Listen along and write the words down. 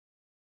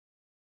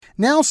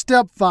Now,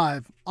 step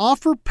 5,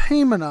 offer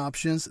payment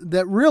options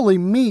that really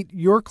meet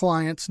your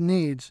client's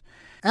needs.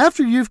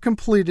 After you've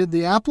completed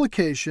the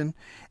application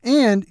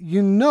and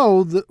you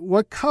know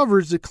what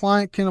coverage the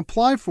client can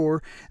apply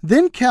for,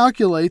 then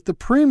calculate the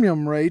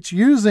premium rates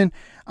using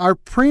our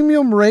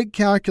premium rate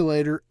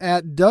calculator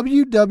at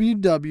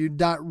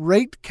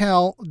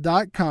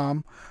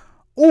www.ratecal.com,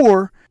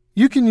 or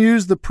you can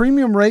use the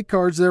premium rate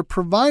cards that are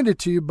provided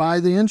to you by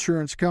the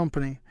insurance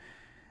company.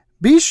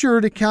 Be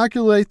sure to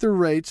calculate the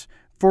rates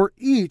for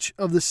each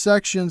of the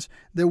sections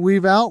that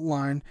we've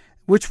outlined,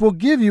 which will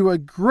give you a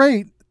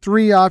great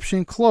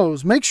 3-option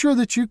close. Make sure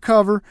that you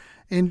cover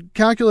and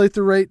calculate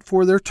the rate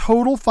for their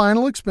total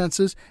final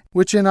expenses,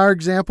 which in our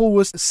example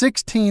was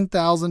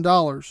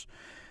 $16,000.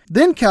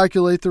 Then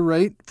calculate the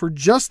rate for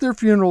just their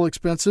funeral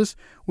expenses,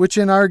 which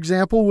in our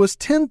example was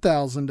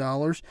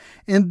 $10,000,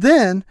 and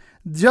then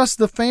just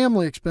the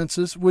family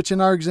expenses, which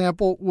in our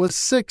example was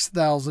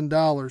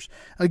 $6,000.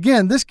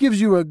 Again, this gives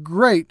you a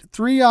great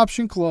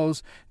 3-option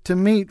close to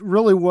meet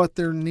really what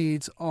their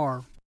needs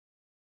are.